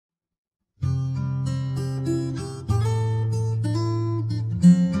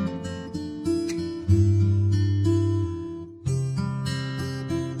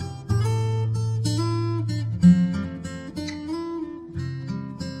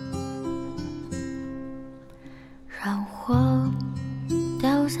让我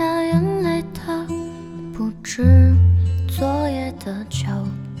掉下眼泪的不止昨夜的酒，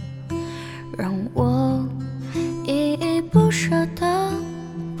让我依依不舍的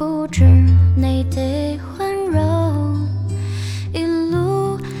不止你的温柔。一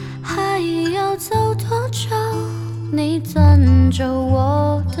路还要走多久？你攥着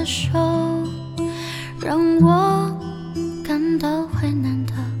我的手，让我感到为难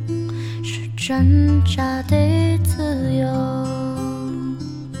的是挣扎的自由。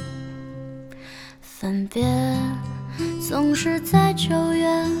分别总是在9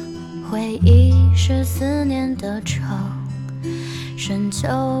月，回忆是思念的愁，深秋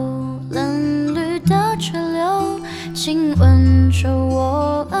冷绿的垂柳，亲吻着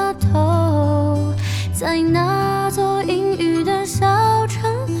我额头。在那座阴雨的小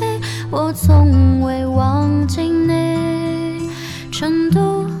城里，我从未忘记你。成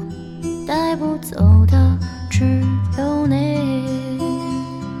都带不走的只有你，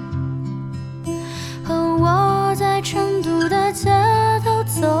和我在成都的街头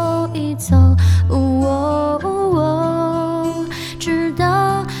走一走，直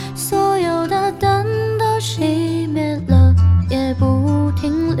到所有的灯都熄灭了也不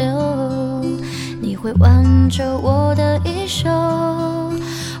停留。你会挽着我的衣袖，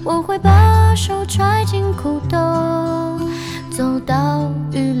我会把手揣进裤兜，走到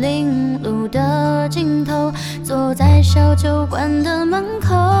玉林路的尽头，坐在小酒馆的门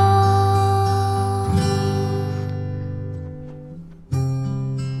口。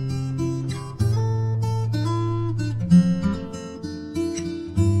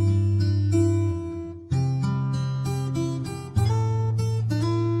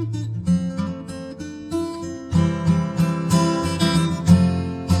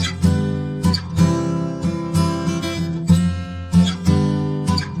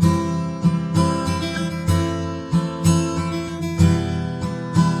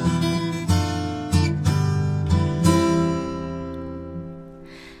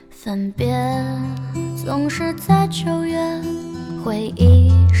分别总是在9月，回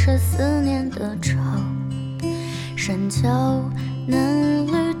忆是思念的愁，深秋嫩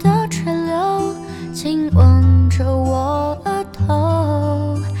绿的垂柳，亲吻着我额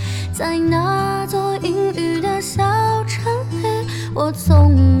头。在那座阴雨的小城里，我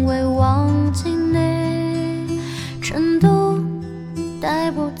从未忘记你。成都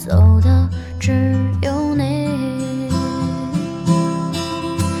带不走的只有你。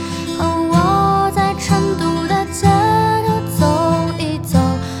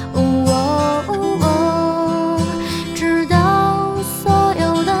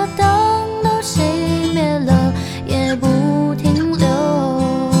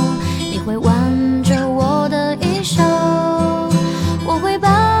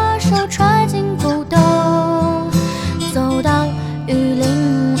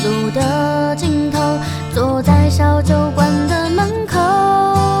坐在小酒馆的门口，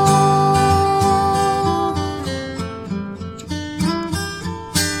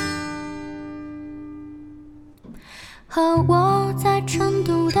和我在成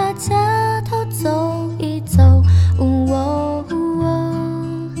都的街头走一走，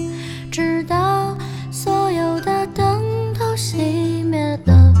直到所有的灯都熄灭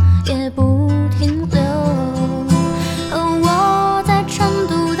了也不停留。和我在成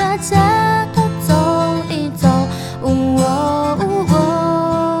都的街头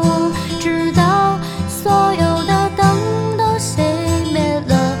直到所有的灯都熄灭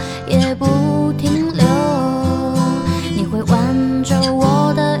了也不停留。你会挽着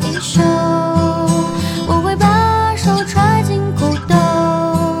我的衣袖，我会把手揣进裤兜，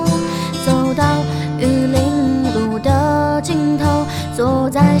走到玉林路的尽头，坐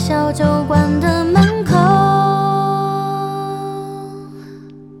在小酒馆的